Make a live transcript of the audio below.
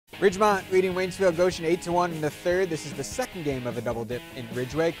Ridgemont leading Waynesfield Goshen 8-1 in the third. This is the second game of a double dip in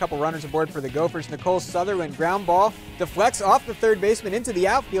Ridgeway. Couple runners aboard for the Gophers. Nicole Sutherland ground ball deflects off the third baseman into the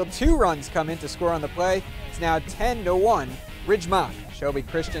outfield. 2 runs come in to score on the play. It's now 10-1 Ridgemont. Shelby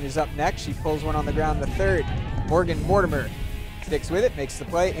Christian is up next. She pulls one on the ground the third. Morgan Mortimer sticks with it, makes the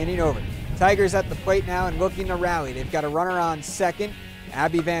play, inning over. Tigers at the plate now and looking to rally. They've got a runner on second.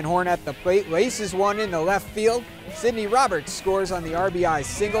 Abby Van Horn at the plate, laces one in the left field. Sydney Roberts scores on the RBI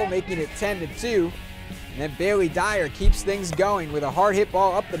single, making it 10-2. And then Bailey Dyer keeps things going with a hard hit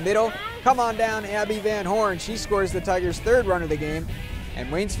ball up the middle. Come on down, Abby Van Horn. She scores the Tigers' third run of the game.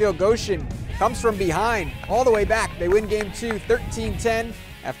 And Waynesfield Goshen comes from behind all the way back. They win game 2, 13-10,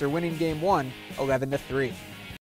 after winning game 1, 11-3.